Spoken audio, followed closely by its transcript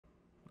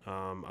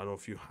I don't know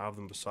if you have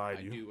them beside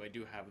you. I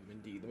do have them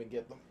indeed. Let me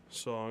get them.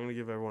 So I'm going to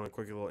give everyone a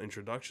quick little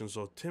introduction.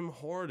 So Tim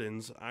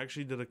Hortons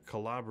actually did a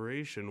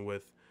collaboration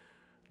with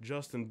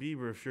Justin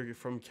Bieber. If you're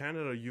from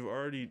Canada, you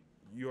already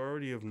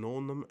have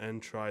known them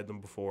and tried them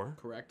before.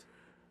 Correct.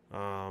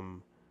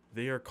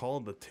 They are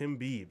called the Tim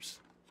Biebs.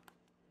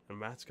 And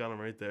Matt's got them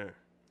right there.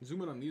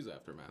 Zoom in on these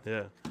after, Matt.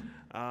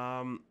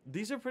 Yeah.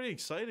 These are pretty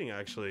exciting,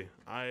 actually.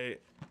 I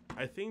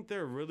think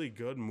they're a really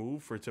good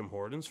move for Tim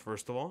Hortons,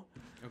 first of all.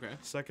 Okay.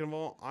 Second of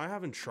all, I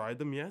haven't tried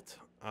them yet.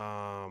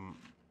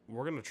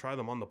 We're going to try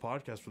them on the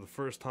podcast for the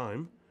first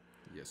time.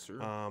 Yes,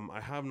 sir. I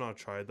have not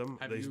tried them.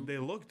 They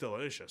look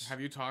delicious. Have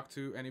you talked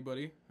to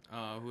anybody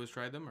who has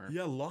tried them? Or?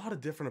 Yeah, a lot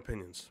of different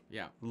opinions.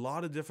 Yeah. A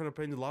lot of different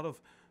opinions. A lot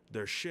of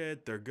they're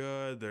shit, they're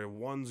good,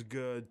 one's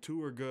good,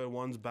 two are good,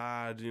 one's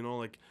bad,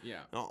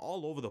 Yeah.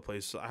 all over the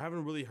place. I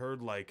haven't really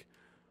heard like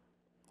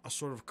a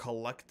sort of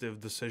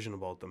collective decision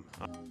about them.